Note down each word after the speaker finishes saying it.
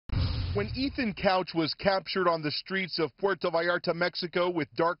When Ethan Couch was captured on the streets of Puerto Vallarta, Mexico with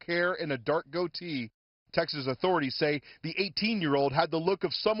dark hair and a dark goatee, Texas authorities say the 18-year-old had the look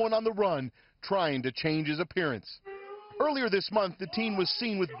of someone on the run trying to change his appearance. Earlier this month, the teen was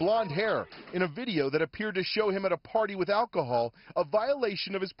seen with blonde hair in a video that appeared to show him at a party with alcohol, a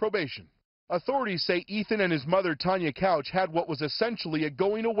violation of his probation. Authorities say Ethan and his mother, Tanya Couch, had what was essentially a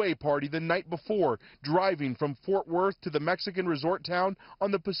going-away party the night before, driving from Fort Worth to the Mexican resort town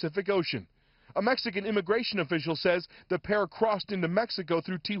on the Pacific Ocean. A Mexican immigration official says the pair crossed into Mexico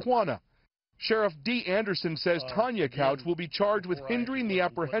through Tijuana. Sheriff D. Anderson says Tanya Couch will be charged with hindering the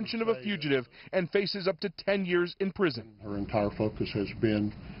apprehension of a fugitive and faces up to 10 years in prison. Her entire focus has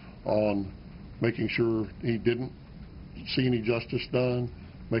been on making sure he didn't see any justice done,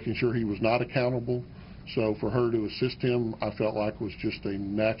 making sure he was not accountable. So for her to assist him, I felt like was just a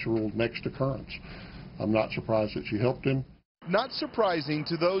natural next occurrence. I'm not surprised that she helped him. Not surprising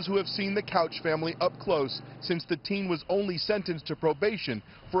to those who have seen the Couch family up close, since the teen was only sentenced to probation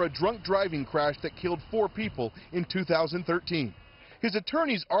for a drunk driving crash that killed 4 people in 2013. His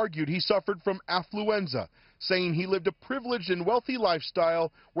attorneys argued he suffered from affluenza, saying he lived a privileged and wealthy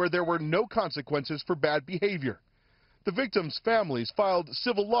lifestyle where there were no consequences for bad behavior. The victims' families filed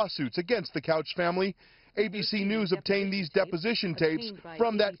civil lawsuits against the Couch family. ABC News obtained these deposition tapes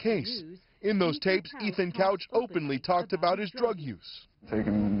from that case. In those tapes, Ethan Couch openly talked about his drug use.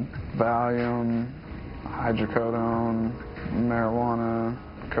 Taking Valium, hydrocodone, marijuana,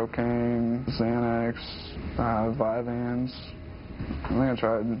 cocaine, Xanax, Vyvanse. I think I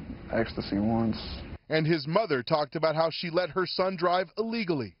tried ecstasy once. And his mother talked about how she let her son drive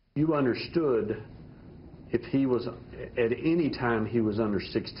illegally. You understood if he was, at any time he was under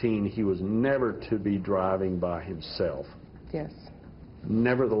 16, he was never to be driving by himself. Yes.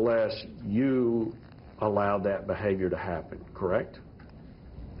 Nevertheless, you allowed that behavior to happen, correct?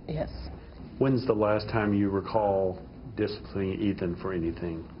 Yes. When's the last time you recall disciplining Ethan for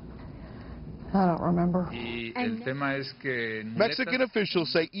anything? I don't remember. Mexican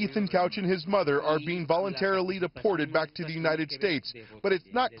officials say Ethan Couch and his mother are being voluntarily deported back to the United States, but it's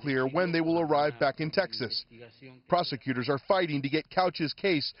not clear when they will arrive back in Texas. Prosecutors are fighting to get Couch's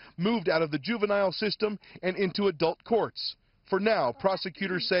case moved out of the juvenile system and into adult courts. For now,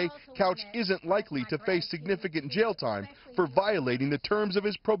 prosecutors say Couch isn't likely to face significant jail time for violating the terms of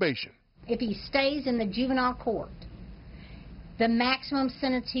his probation. If he stays in the juvenile court, the maximum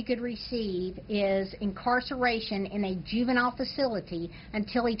sentence he could receive is incarceration in a juvenile facility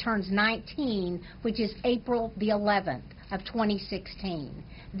until he turns 19, which is April the 11th of 2016.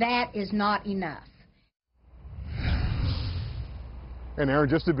 That is not enough. And Aaron,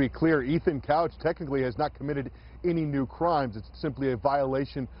 just to be clear, Ethan Couch technically has not committed any new crimes. It's simply a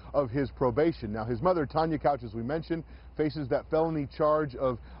violation of his probation. Now, his mother, Tanya Couch, as we mentioned, faces that felony charge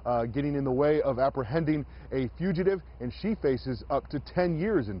of getting in the way of apprehending a fugitive, and she faces up to 10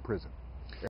 years in prison.